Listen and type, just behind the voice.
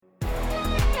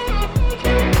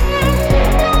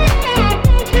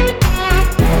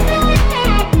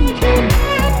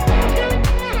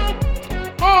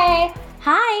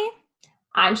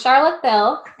Charlotte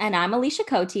Thill. And I'm Alicia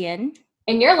Kotian.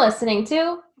 And you're listening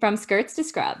to From Skirts to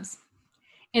Scrubs.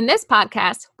 In this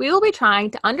podcast, we will be trying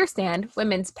to understand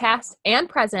women's past and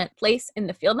present place in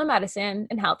the field of medicine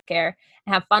and healthcare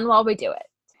and have fun while we do it.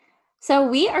 So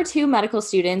we are two medical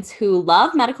students who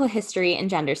love medical history and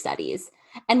gender studies,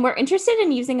 and we're interested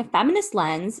in using a feminist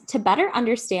lens to better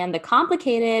understand the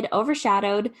complicated,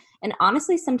 overshadowed, and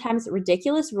honestly sometimes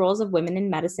ridiculous roles of women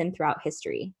in medicine throughout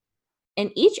history.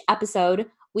 In each episode,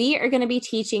 we are going to be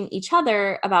teaching each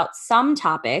other about some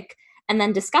topic and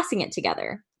then discussing it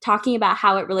together, talking about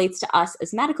how it relates to us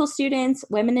as medical students,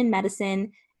 women in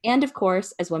medicine, and of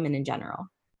course, as women in general.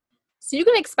 So you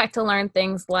can expect to learn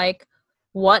things like,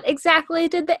 what exactly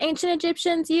did the ancient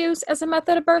Egyptians use as a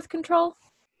method of birth control?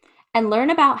 And learn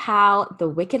about how the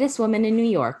wickedest woman in New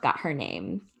York got her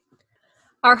name.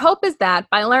 Our hope is that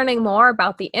by learning more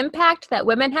about the impact that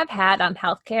women have had on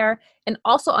healthcare and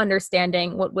also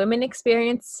understanding what women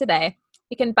experience today,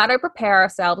 we can better prepare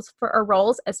ourselves for our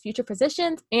roles as future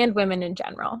physicians and women in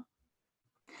general.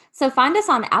 So find us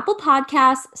on Apple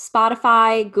Podcasts,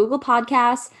 Spotify, Google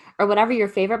Podcasts, or whatever your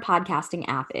favorite podcasting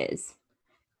app is.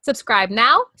 Subscribe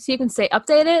now so you can stay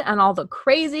updated on all the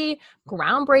crazy,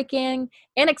 groundbreaking,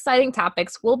 and exciting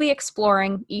topics we'll be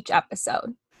exploring each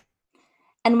episode.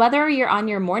 And whether you're on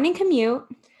your morning commute,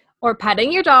 or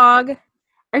petting your dog,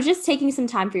 or just taking some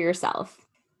time for yourself,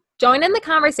 join in the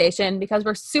conversation because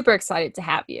we're super excited to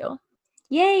have you.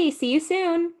 Yay! See you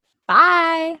soon.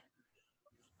 Bye.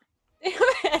 It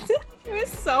was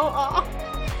so off.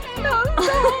 No,